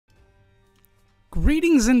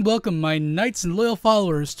Greetings and welcome, my knights and loyal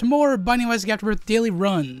followers, to more Binding of Isaac Afterbirth daily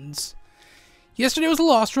runs. Yesterday was a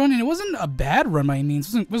lost run, and it wasn't a bad run by any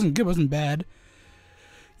means. It wasn't good, wasn't bad.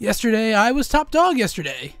 Yesterday, I was top dog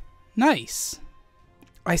yesterday. Nice.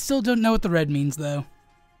 I still don't know what the red means, though.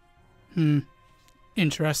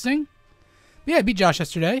 Interesting. But yeah, I beat Josh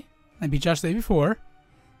yesterday. I beat Josh the day before.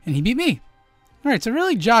 And he beat me. Alright, so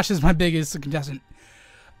really Josh is my biggest contestant.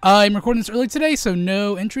 I'm recording this early today, so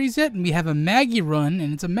no entries yet, and we have a Maggie run,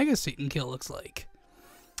 and it's a Mega Satan kill, looks like.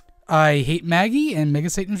 I hate Maggie, and Mega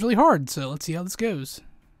Satan's really hard, so let's see how this goes.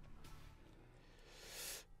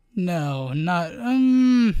 No, not,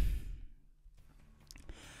 I'm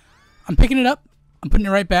picking it up, I'm putting it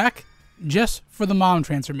right back, just for the mom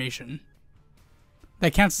transformation.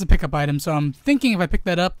 That counts as a pickup item, so I'm thinking if I pick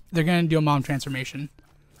that up, they're going to do a mom transformation.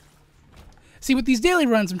 See, with these daily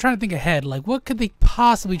runs, I'm trying to think ahead. Like, what could they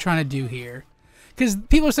possibly trying to do here? Because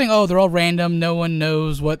people are saying, oh, they're all random. No one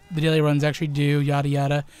knows what the daily runs actually do, yada,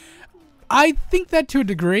 yada. I think that to a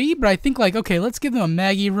degree, but I think, like, okay, let's give them a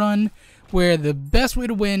Maggie run where the best way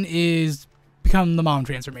to win is become the mom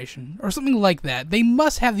transformation or something like that. They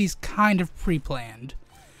must have these kind of pre-planned.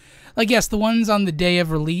 Like, yes, the ones on the day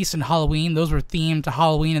of release and Halloween, those were themed to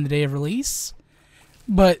Halloween and the day of release.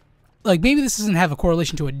 But like, maybe this doesn't have a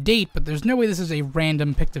correlation to a date, but there's no way this is a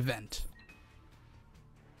random picked event.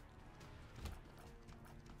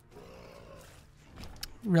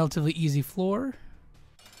 Relatively easy floor.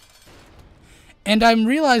 And I'm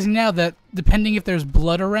realizing now that, depending if there's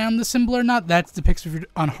blood around the symbol or not, that depicts if you're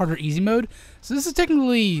on hard or easy mode. So this is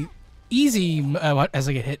technically easy, as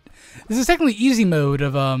I get hit. This is technically easy mode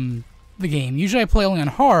of the game. Usually I play only on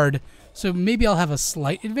hard, so maybe I'll have a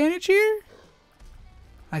slight advantage here?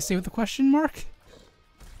 I say with a question mark?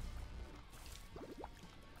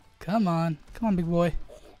 Come on. Come on, big boy.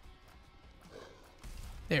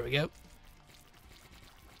 There we go.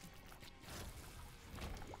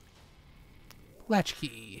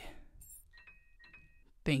 Latchkey.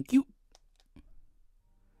 Thank you.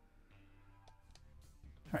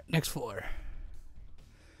 Alright, next floor.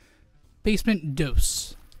 Basement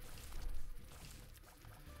dose.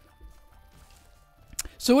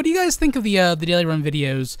 So what do you guys think of the daily run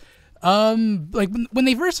videos? Like, when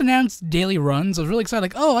they first announced daily runs, I was really excited,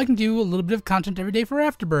 like, oh, I can do a little bit of content every day for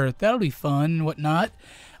Afterbirth. That'll be fun and whatnot.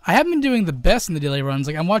 I haven't been doing the best in the daily runs.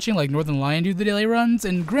 Like, I'm watching, like, Northern Lion do the daily runs,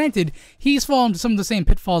 and granted, he's fallen into some of the same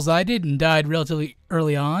pitfalls I did and died relatively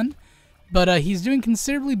early on, but he's doing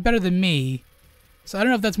considerably better than me. So I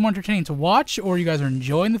don't know if that's more entertaining to watch, or you guys are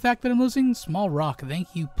enjoying the fact that I'm losing. Small rock,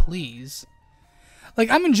 thank you, please. Like,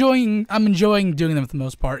 I'm enjoying doing them for the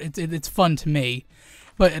most part. It's fun to me.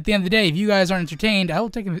 But at the end of the day, if you guys aren't entertained, I will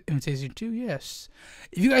take an invitation too, yes.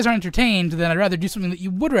 If you guys aren't entertained, then I'd rather do something that you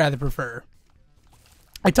would rather prefer.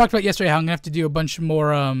 I talked about yesterday how I'm going to have to do a bunch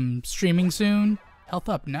more streaming soon. Health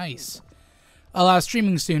up, nice. A lot of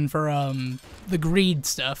streaming soon for the greed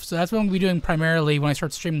stuff. So that's what I'm going to be doing primarily when I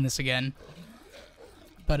start streaming this again.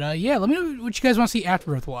 But yeah, let me know what you guys want to see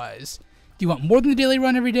Afterbirth-wise. Do you want more than the daily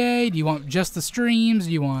run every day? Do you want just the streams?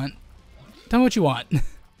 Do you want... Tell me what you want.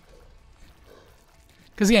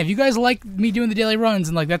 Because, yeah, if you guys like me doing the daily runs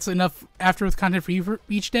and, like, that's enough Afterbirth content for you for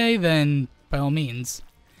each day, then by all means.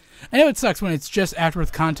 I know it sucks when it's just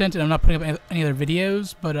Afterbirth content and I'm not putting up any other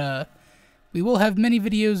videos, but we will have many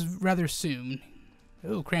videos rather soon.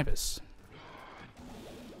 Oh, Krampus.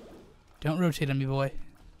 Don't rotate on me, boy.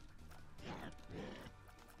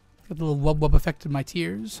 Got the little wub-wub effect of my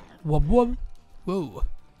tears. Wub-wub. Whoa.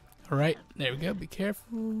 Alright, there we go. Be careful.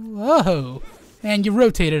 Oh! And you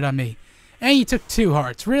rotated on me. And you took 2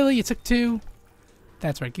 hearts. Really? You took 2?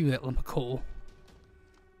 That's right. Give me that lump of coal.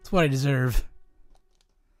 That's what I deserve.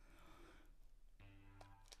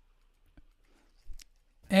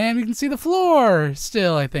 And we can see the floor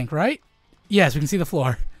still, I think, right? Yes, we can see the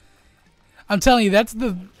floor. I'm telling you, that's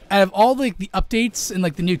the... Out of all the updates and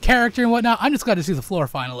like the new character and whatnot, I'm just glad to see the floor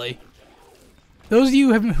finally. Those of you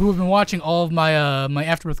who have been watching all of my my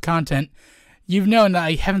Afterbirth content, you've known that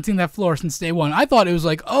I haven't seen that floor since day one. I thought it was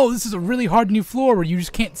like, oh, this is a really hard new floor where you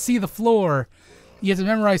just can't see the floor. You have to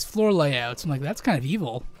memorize floor layouts. I'm like, that's kind of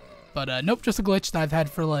evil. But nope, just a glitch that I've had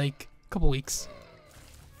for like a couple weeks.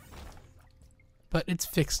 But it's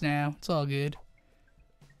fixed now. It's all good.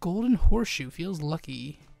 Golden horseshoe feels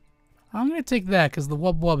lucky. I'm gonna take that because the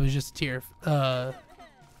wub wub is just a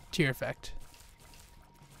tier effect.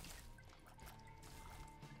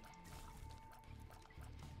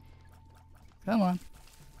 Come on.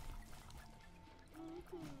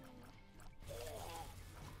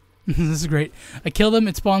 This is great. I kill them,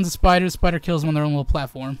 it spawns a spider, the spider kills them on their own little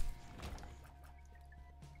platform.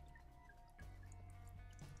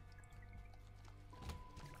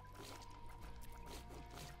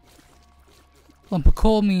 Lump of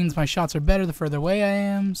coal means my shots are better the further away I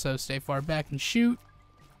am, so stay far back and shoot.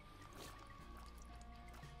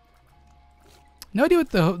 No idea what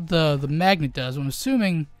the magnet does. I'm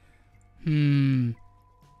assuming...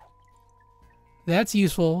 That's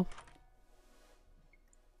useful.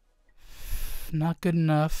 Not good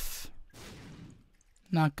enough.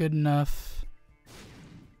 Not good enough.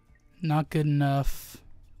 Not good enough.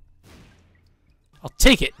 I'll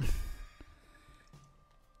take it!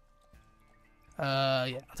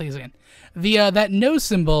 Yeah, I'll take this again. That no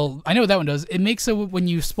symbol, I know what that one does. It makes so when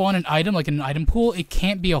you spawn an item, like in an item pool, it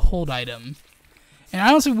can't be a hold item. And I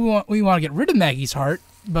don't think we want to get rid of Maggie's heart,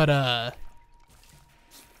 but,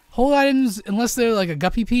 hold items, unless they're like a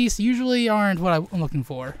guppy piece, usually aren't what I'm looking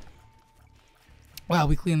for. Wow,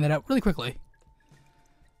 we cleaned that up really quickly.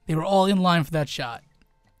 They were all in line for that shot.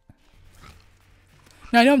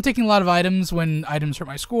 Now, I know I'm taking a lot of items when items hurt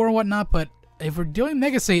my score and whatnot, but if we're doing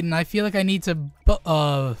Mega Satan, I feel like I need to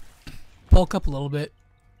bulk up a little bit.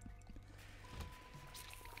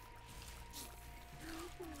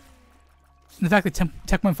 The fact that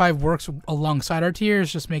Tech 5 works alongside our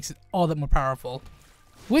tiers just makes it all that more powerful.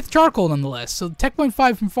 With charcoal, nonetheless. So Tech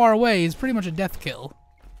 5 from far away is pretty much a death kill.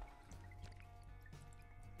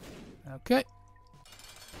 Okay.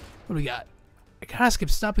 What do we got? I gotta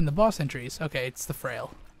skip stopping the boss entries. Okay, it's the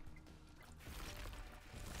Frail.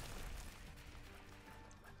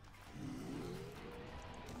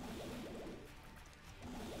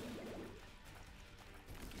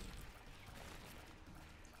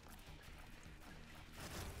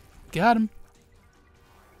 Got him.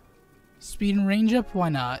 Speed and range up, why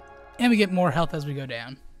not? And we get more health as we go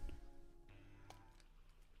down.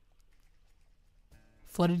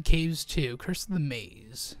 Flooded Caves 2, Curse of the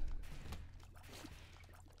Maze.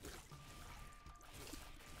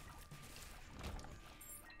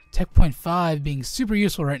 Tech 5 being super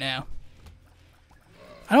useful right now.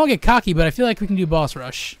 I don't want to get cocky, but I feel like we can do boss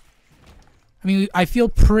rush. I mean, I feel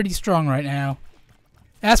pretty strong right now.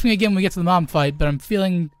 Ask me again when we get to the mom fight, but I'm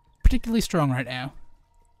feeling particularly strong right now.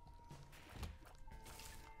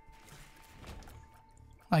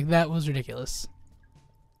 Like, that was ridiculous.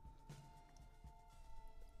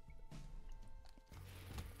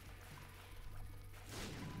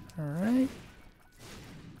 Alright.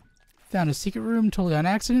 Found a secret room totally on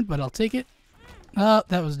accident, but I'll take it. Oh,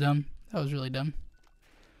 that was dumb. That was really dumb.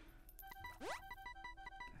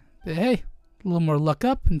 But hey, a little more luck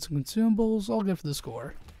up and some consumables. All good for the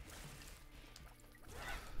score.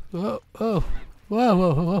 Whoa, oh. Whoa,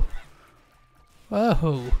 whoa, whoa, whoa.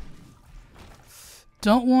 Whoa.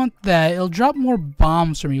 Don't want that. It'll drop more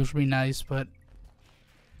bombs for me, which would be nice, but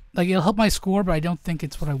like it'll help my score, but I don't think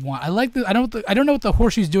it's what I want. I like the I don't know what the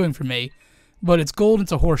horseshoe's doing for me, but it's gold and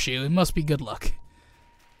it's a horseshoe. It must be good luck.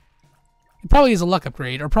 It probably is a luck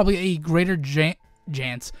upgrade, or probably a greater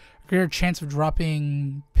chance of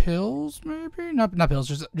dropping pills, maybe? Not pills,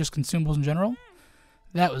 just consumables in general.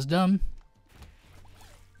 That was dumb.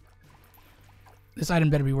 This item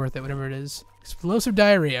better be worth it, whatever it is. Explosive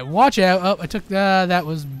diarrhea. Watch out! Oh, I took that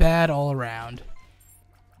was bad all around.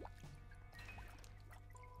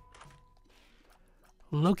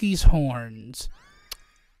 Loki's horns.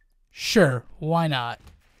 Sure, why not?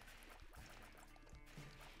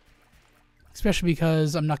 Especially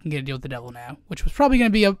because I'm not going to get to deal with the devil now. Which was probably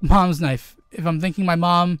going to be a mom's knife. If I'm thinking my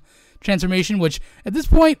mom transformation, which at this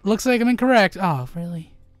point looks like I'm incorrect. Oh,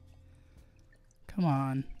 really? Come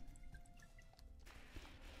on.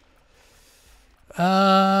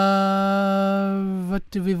 What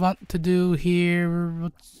do we want to do here?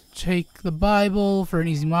 Let's take the Bible for an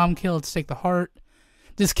easy mom kill. Let's take the heart.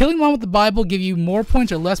 Does killing mom with the Bible give you more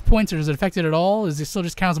points or less points, or does it affect it at all? Does it still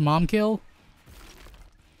just count as a mom kill?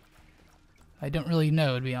 I don't really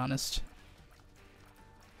know, to be honest.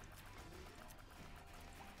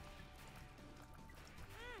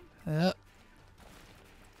 And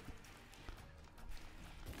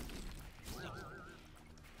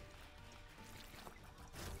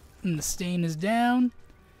the stain is down.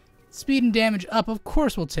 Speed and damage up. Of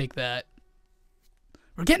course we'll take that.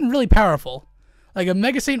 We're getting really powerful. Like a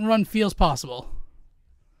Mega Satan run feels possible.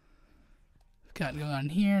 Got going on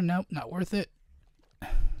here. Nope, not worth it.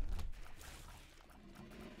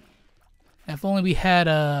 If only we had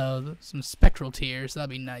some spectral tears,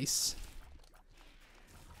 that'd be nice.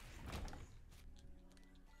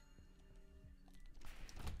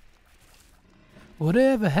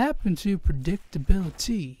 Whatever happened to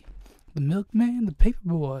predictability? The milkman, the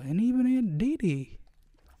paperboy, and even Aunt Dee Dee.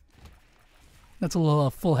 That's a little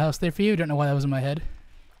full house there for you. Don't know why that was in my head.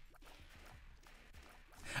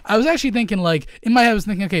 I was actually thinking, like, in my head I was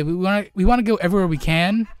thinking, okay, we want to go everywhere we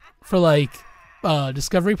can for, like,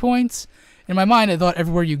 discovery points. In my mind, I thought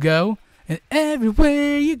everywhere you go, and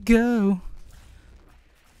everywhere you go.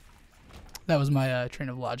 That was my train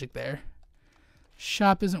of logic there.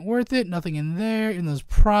 Shop isn't worth it. Nothing in there. Even though there's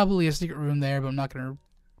probably a secret room there, but I'm not going to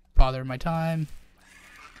bother my time.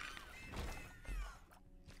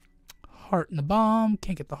 Heart in the bomb.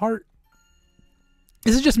 Can't get the heart.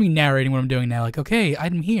 This is just me narrating what I'm doing now. Like, okay,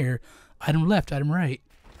 item here, item left, item right.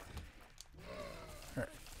 All right.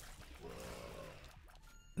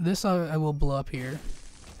 This I will blow up here.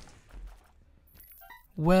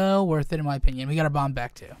 Well worth it in my opinion. We got our bomb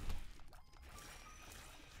back too.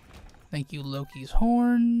 Thank you, Loki's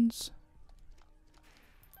horns.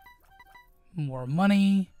 More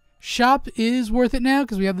money. Shop is worth it now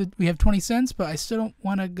because we have 20 cents, but I still don't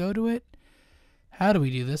want to go to it. How do we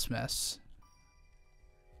do this mess?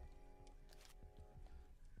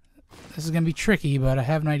 This is going to be tricky, but I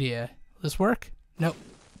have an idea. Will this work? Nope.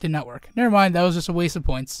 Did not work. Never mind. That was just a waste of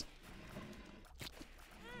points.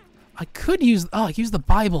 I could use... Oh, I use the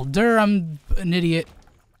Bible. Durr, I'm an idiot.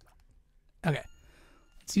 Okay.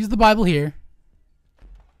 Let's use the Bible here.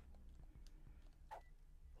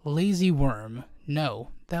 Lazy worm. No.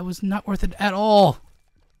 That was not worth it at all.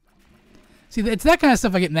 See, it's that kind of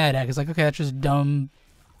stuff I get mad at. It's like, okay, that's just dumb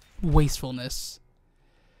wastefulness.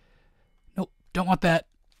 Nope. Don't want that.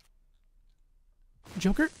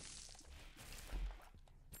 Joker.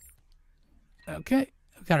 Okay,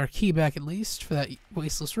 we got our key back at least for that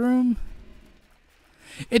wasteless room.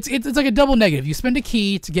 It's like a double negative. You spend a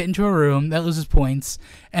key to get into a room, that loses points,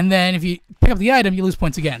 and then if you pick up the item, you lose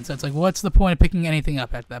points again. So it's like, what's the point of picking anything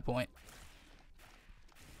up at that point?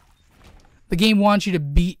 The game wants you to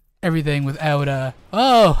beat everything without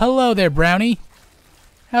Oh, hello there, Brownie.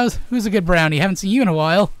 Who's a good Brownie? Haven't seen you in a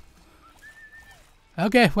while.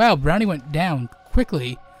 Okay, wow, Brownie went down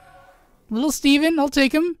quickly. Little Steven, I'll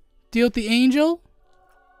take him. Deal with the angel.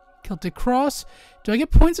 Celtic Cross. Do I get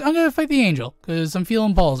points? I'm going to fight the angel, because I'm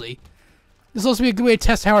feeling ballsy. This will also be a good way to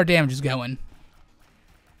test how our damage is going.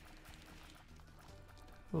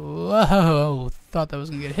 Whoa, thought that was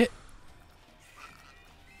going to get hit.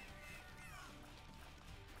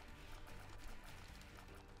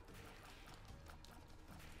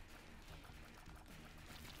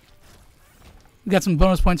 We got some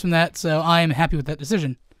bonus points from that, so I am happy with that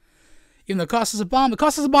decision. Even though it costs us a bomb,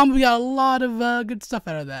 we got a lot of good stuff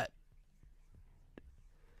out of that.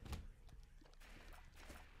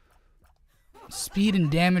 Speed and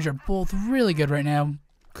damage are both really good right now.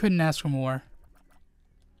 Couldn't ask for more.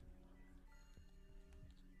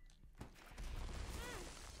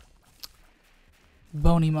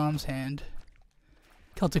 Bony Mom's hand.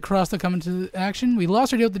 Celtic Cross to come into action. We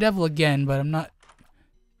lost our deal with the devil again, but I'm not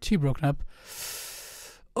too broken up.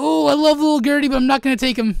 Oh, I love little Gertie, but I'm not going to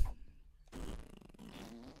take him.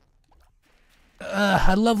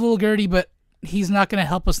 I love little Gertie, but he's not going to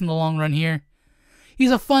help us in the long run here.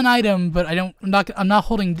 He's a fun item, but I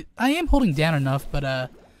am holding down enough, but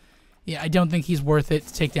yeah, I don't think he's worth it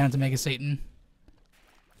to take down to Mega Satan.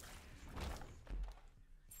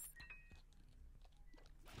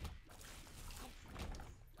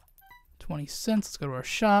 $20. Let's go to our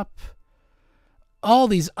shop. All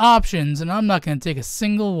these options, and I'm not going to take a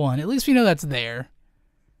single one. At least we know that's there.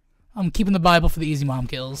 I'm keeping the Bible for the easy mom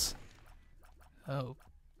kills. Oh,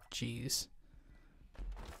 jeez.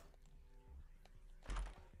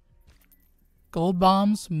 Gold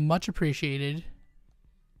bombs, much appreciated.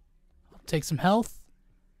 I'll take some health.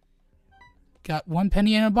 Got 1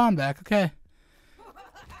 penny and a bomb back. Okay.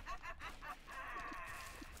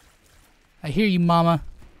 I hear you, mama.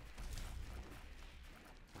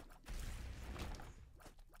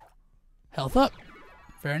 Health up.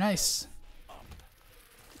 Very nice.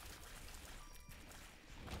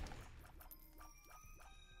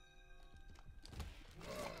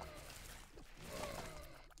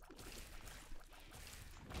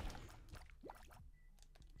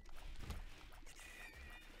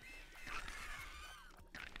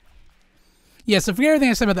 Yeah, so forget everything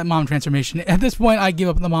I said about that mom transformation. At this point, I give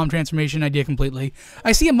up on the mom transformation idea completely.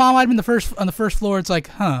 I see a mom item on the first floor. It's like,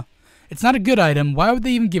 huh? It's not a good item. Why would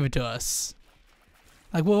they even give it to us?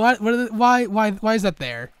 Like, well, why is that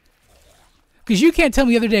there? Because you can't tell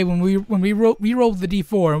me the other day when we rolled the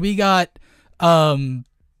D4 and we got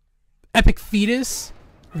Epic Fetus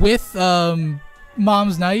with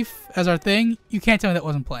Mom's Knife as our thing. You can't tell me that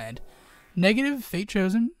wasn't planned. Negative, fate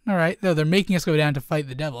chosen. All right, though they're making us go down to fight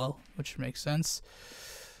the devil, which makes sense.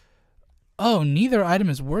 Oh, neither item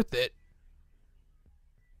is worth it.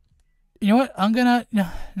 You know what? I'm gonna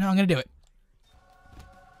do it.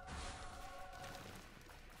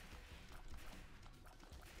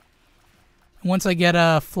 Once I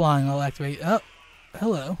get flying, I'll activate. Oh,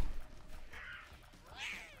 hello.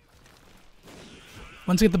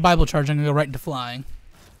 Once I get the Bible charge, I'm going to go right into flying.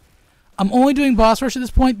 I'm only doing boss rush at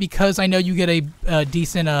this point because I know you get a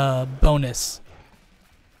decent bonus.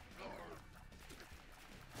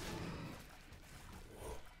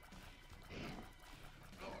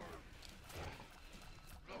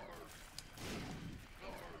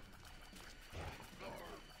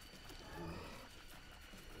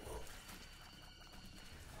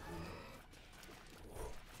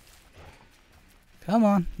 Come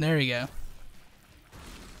on. There you go.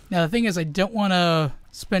 Now, the thing is, I don't want to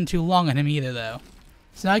spend too long on him either, though.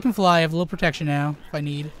 So now I can fly. I have a little protection now, if I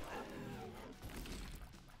need.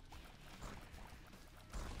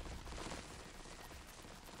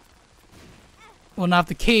 Well, now if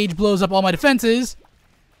the cage blows up all my defenses...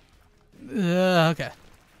 okay.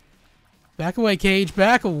 Back away, Cage.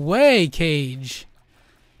 Back away, Cage.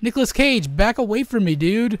 Nicolas Cage, back away from me,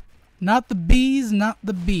 dude. Not the bees, not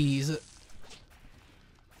the bees.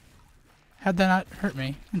 How'd that not hurt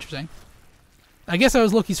me? Interesting. I guess I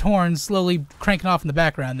was Loki's horns slowly cranking off in the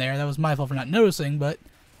background there. That was my fault for not noticing, but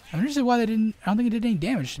I'm interested why they didn't... I don't think it did any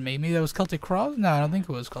damage to me. Maybe that was Celtic Cross? No, I don't think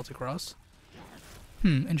it was Celtic Cross.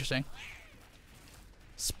 Interesting.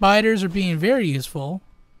 Spiders are being very useful.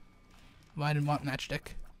 Well, I didn't want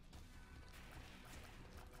matchstick.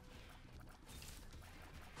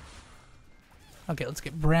 Okay, let's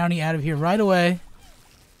get Brownie out of here right away.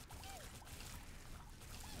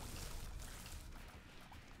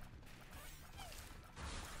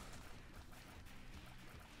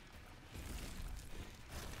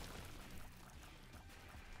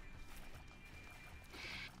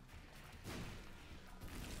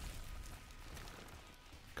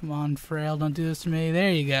 Come on, Frail, don't do this to me. There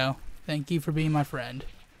you go. Thank you for being my friend.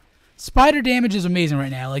 Spider damage is amazing right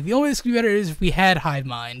now. Like, the only way this could be better is if we had Hive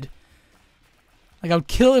Mind. Like, I would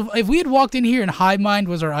kill... If we had walked in here and Hive Mind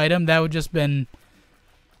was our item, that would just been...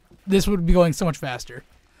 This would be going so much faster.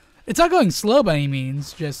 It's not going slow by any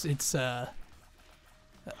means, just it's,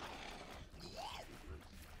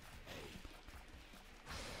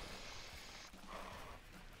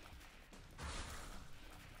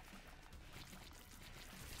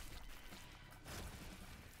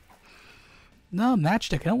 No,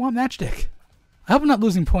 matchstick. I don't want matchstick. I hope I'm not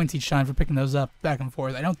losing points each time for picking those up back and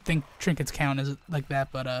forth. I don't think trinkets count as like that,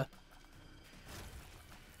 but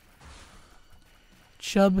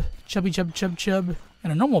chubby chub,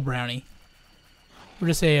 and a normal brownie. Or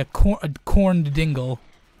just say a corned dingle.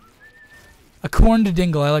 A corned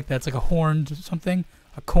dingle. I like that. It's like a horned something.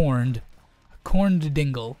 A corned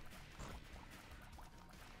dingle.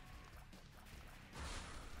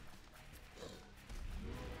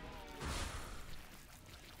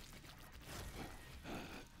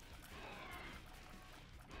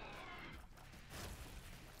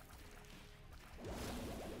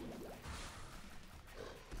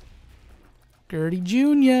 Gertie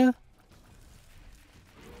Jr.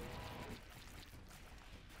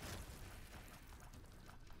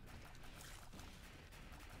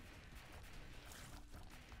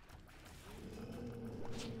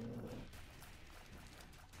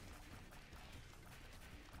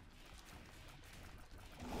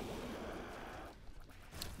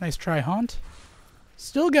 Nice try, Haunt.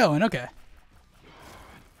 Still going, okay.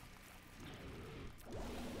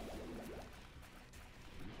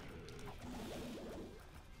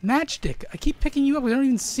 Matchstick, I keep picking you up, I don't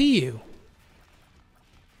even see you.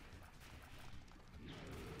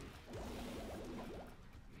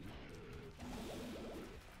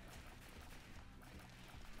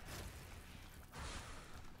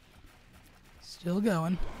 Still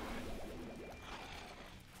going.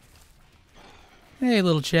 Hey,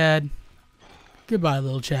 little Chad. Goodbye,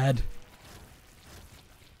 little Chad.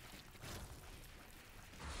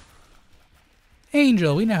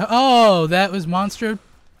 Angel, we know. Oh, that was Monster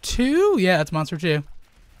 2? Yeah, that's Monster 2.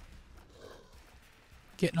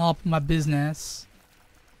 Getting all up in my business.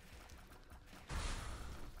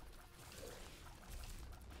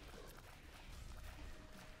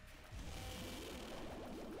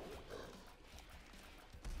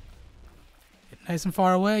 Get nice and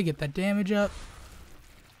far away, get that damage up.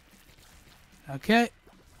 Okay.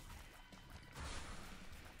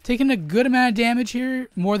 Taking a good amount of damage here,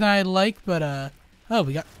 more than I'd like, but oh,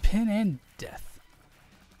 we got Pin and Death.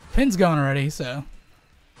 Pin's going already, so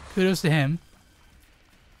kudos to him.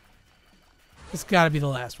 This gotta be the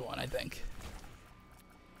last one, I think.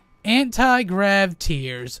 Anti-grav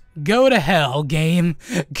tears. Go to hell, game.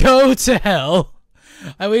 Go to hell.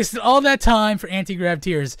 I wasted all that time for anti-grav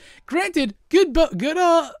tears. Granted, good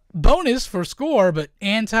bonus for score, but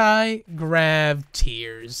anti-grav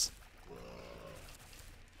tears.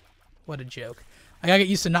 What a joke. I gotta get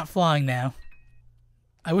used to not flying now.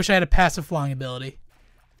 I wish I had a passive flying ability.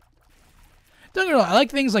 Don't get me wrong, I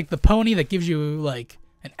like things like the pony that gives you, like,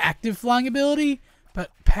 an active flying ability,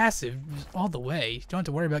 but passive is all the way. You don't have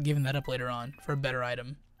to worry about giving that up later on for a better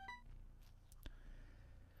item.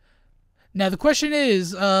 Now, the question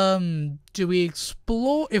is, do we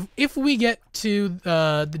explore... If we get to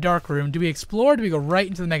the Dark Room, do we explore or do we go right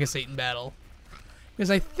into the Mega Satan battle? Because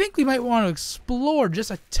I think we might want to explore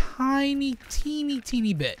just a tiny,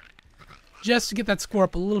 teeny bit. Just to get that score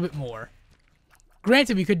up a little bit more.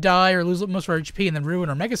 Granted, we could die or lose most of our HP and then ruin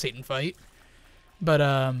our Mega Satan fight. But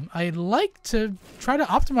I'd like to try to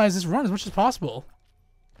optimize this run as much as possible.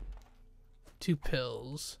 2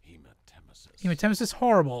 pills. Hematemesis,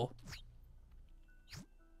 horrible.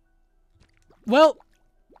 Well,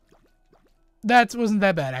 that wasn't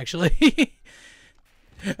that bad, actually.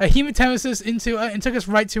 A hematemesis into and took us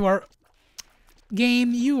right to our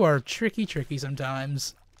game. You are tricky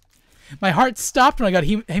sometimes. My heart stopped when I got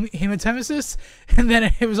hematemesis, and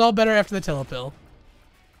then it was all better after the telepill.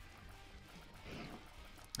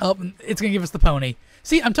 Oh, it's gonna give us the pony.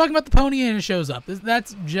 See, I'm talking about the pony and it shows up.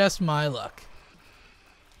 That's just my luck.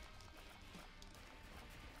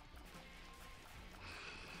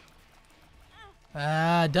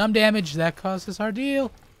 Dumb damage. That causes our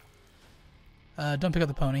deal. Don't pick up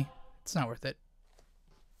the pony. It's not worth it.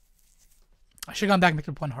 I should have gone back and picked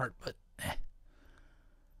up 1 heart, but eh.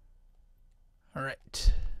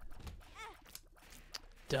 Alright.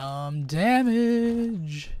 Dumb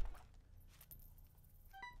damage.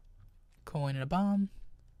 Coin and a bomb.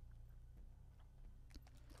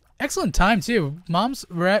 Excellent time, too.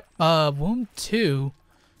 We're at Womb 2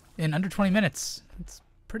 in under 20 minutes. It's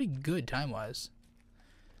pretty good time-wise.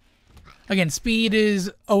 Again, speed is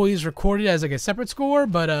always recorded as like a separate score,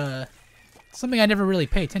 but something I never really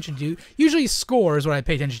pay attention to. Usually score is what I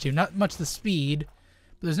pay attention to, not much the speed.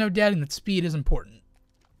 But there's no doubting that speed is important.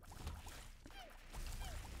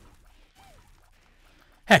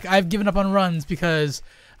 Heck, I've given up on runs because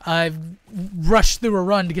I've rushed through a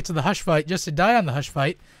run to get to the Hush fight just to die on the Hush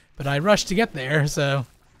fight, but I rushed to get there, so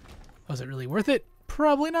was it really worth it?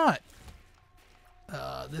 Probably not.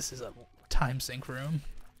 This is a time sink room.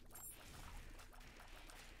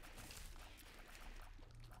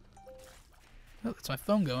 Oh, that's my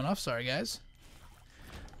phone going off. Sorry, guys.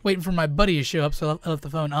 Waiting for my buddy to show up, so I left the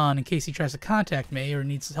phone on in case he tries to contact me or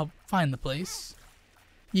needs help find the place.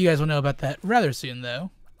 You guys will know about that rather soon, though,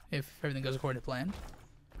 if everything goes according to plan.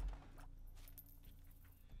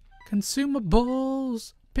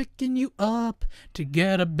 Consumables, picking you up to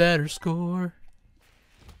get a better score.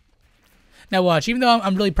 Now watch, even though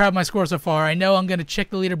I'm really proud of my score so far, I know I'm going to check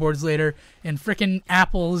the leaderboards later, and frickin'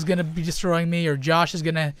 Apple is going to be destroying me, or Josh is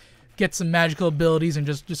going to get some magical abilities and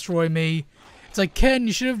just destroy me. It's like, Ken,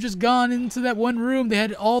 you should have just gone into that one room. They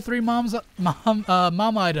had all 3 mom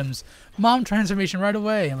items. Mom transformation right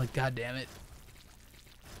away. I'm like, God damn it.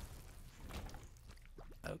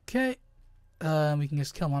 Okay. We can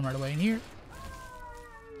just kill Mom right away in here.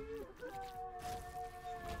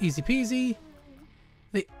 Easy peasy.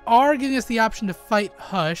 They are giving us the option to fight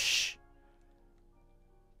Hush.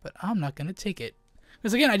 But I'm not going to take it.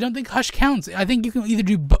 Because again, I don't think Hush counts. I think you can either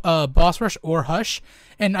do Boss Rush or Hush.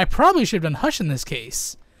 And I probably should have done Hush in this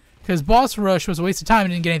case. Because Boss Rush was a waste of time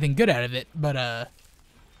and didn't get anything good out of it. But,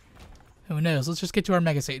 who knows? Let's just get to our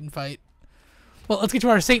Mega Satan fight. Well, let's get to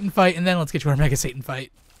our Satan fight, and then let's get to our Mega Satan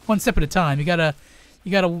fight. One step at a time. You gotta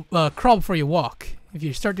crawl before you walk. If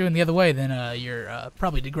you start doing the other way, then you're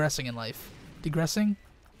probably digressing in life. Digressing?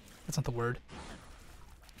 That's not the word.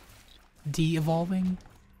 De-evolving?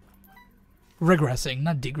 Regressing,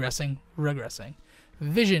 not degressing. Regressing.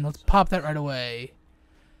 Vision, let's pop that right away.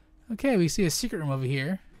 Okay, we see a secret room over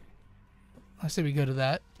here. I say we go to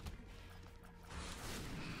that.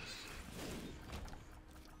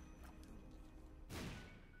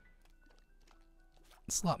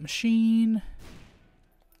 Slot machine.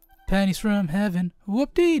 Pennies from heaven.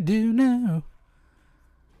 Whoop-dee-doo now.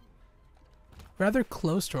 Rather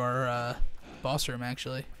close to our boss room,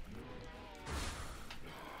 actually.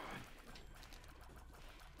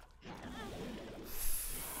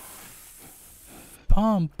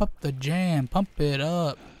 Pump up the jam. Pump it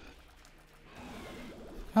up.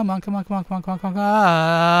 Come on, come on, come on, come on, come on, come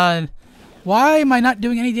on. Why am I not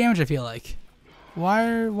doing any damage, I feel like?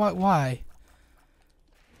 Why?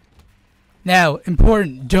 Now,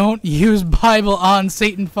 important, don't use Bible on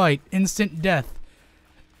Satan fight. Instant death.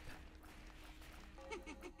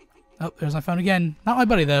 Oh, there's my phone again. Not my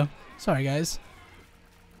buddy, though. Sorry, guys.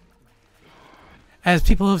 As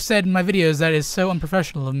people have said in my videos, that is so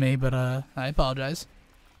unprofessional of me, but I apologize.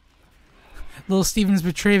 Little Steven's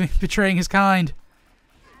betraying his kind.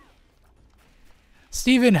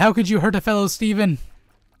 Steven, how could you hurt a fellow Steven?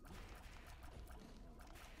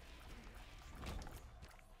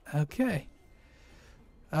 Okay.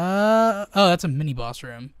 Oh, that's a mini-boss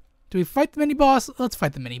room. Do we fight the mini-boss? Let's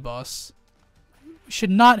fight the mini-boss. We should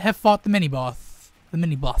not have fought the mini-boss. The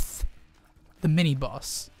mini-boss. The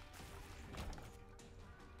mini-boss.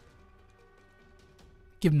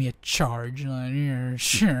 Give me a charge.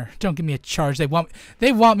 Sure. Don't give me a charge. They want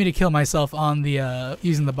me to kill myself on the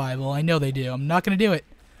using the Bible. I know they do. I'm not gonna do it.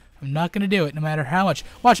 I'm not gonna do it, no matter how much.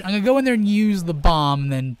 Watch, I'm gonna go in there and use the bomb,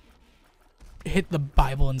 and then hit the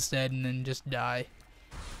Bible instead, and then just die.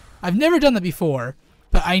 I've never done that before,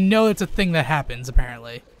 but I know it's a thing that happens,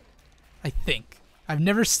 apparently. I think. I've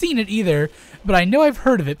never seen it either, but I know I've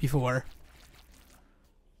heard of it before.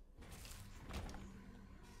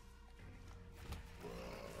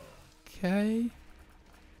 Okay.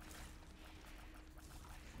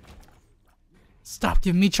 Stop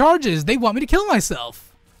giving me charges! They want me to kill myself!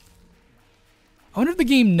 I wonder if the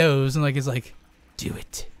game knows and is like, do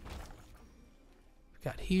it.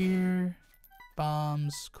 Got here.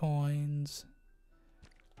 Bombs, coins.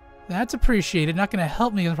 That's appreciated. Not gonna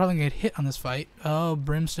help me. I'm probably gonna get hit on this fight. Oh,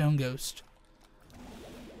 Brimstone Ghost.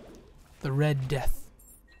 The Red Death.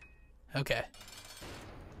 Okay.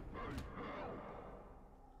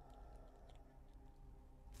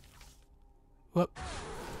 Whoop.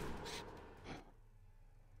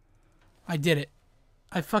 I did it.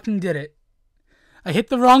 I fucking did it. I hit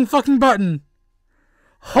the wrong fucking button.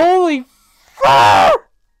 Holy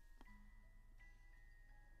fuck!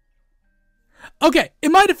 Okay,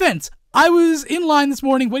 in my defense, I was in line this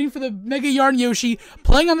morning waiting for the Mega Yarn Yoshi,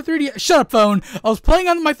 playing on the 3DS. Shut up, phone. I was playing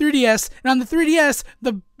on my 3DS, and on the 3DS,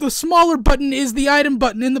 the smaller button is the item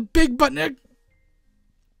button, and the big button...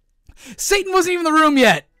 Satan wasn't even in the room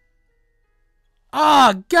yet!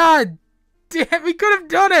 Ah, oh, god damn, we could have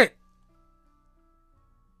done it!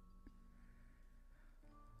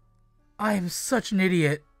 I am such an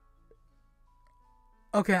idiot.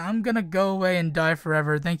 Okay, I'm gonna go away and die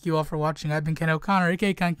forever. Thank you all for watching. I've been Ken O'Connor,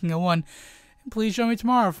 aka King01. And please join me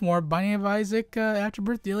tomorrow for more Binding of Isaac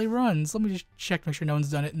Afterbirth daily runs. Let me just check, make sure no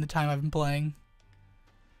one's done it in the time I've been playing.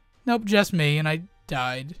 Nope, just me, and I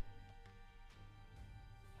died.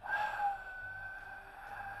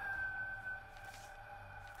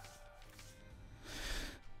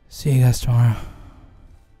 See you guys tomorrow.